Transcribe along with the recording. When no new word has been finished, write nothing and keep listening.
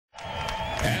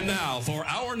And now for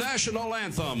our national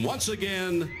anthem, once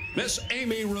again, Miss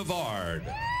Amy Rivard.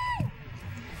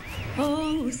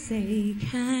 Oh, say,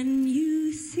 can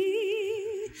you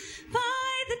see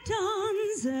by the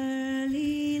dawn's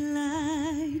early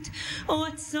light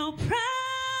what so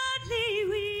proudly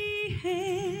we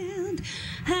hailed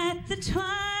at the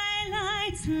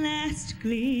twilight's last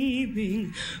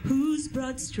gleaming, whose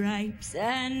broad stripes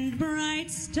and bright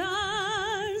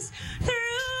stars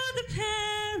through the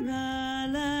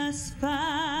perilous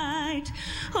fight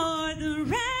o'er the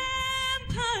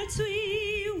ramparts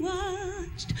we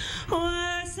watched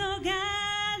were so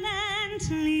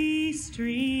gallantly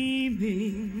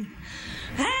streaming,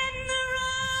 and the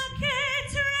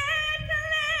rocket's red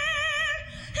glare,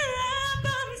 the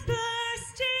bombs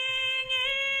bursting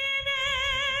in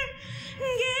air,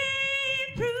 gave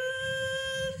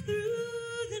proof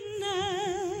through the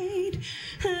night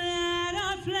that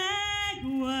our flag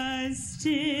was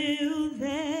still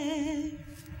there.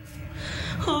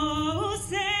 Oh,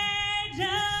 say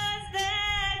does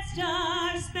that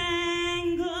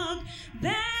star-spangled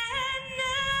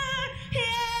banner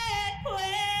yet wave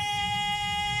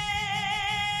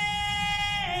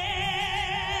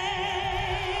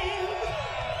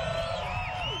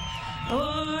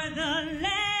o'er the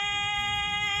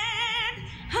land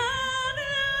of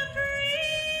the free?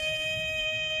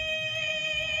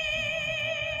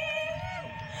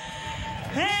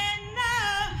 And the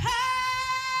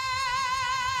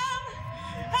home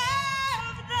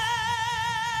of the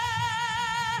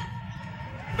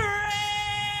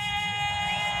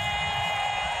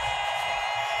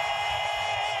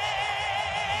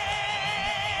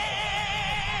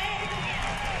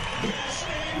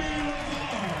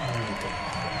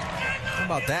How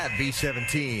about that,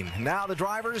 B-17? Now the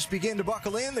drivers begin to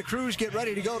buckle in. The crews get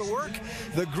ready to go to work.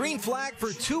 The green flag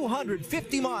for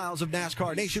 250 miles of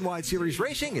NASCAR Nationwide Series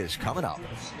racing is coming up.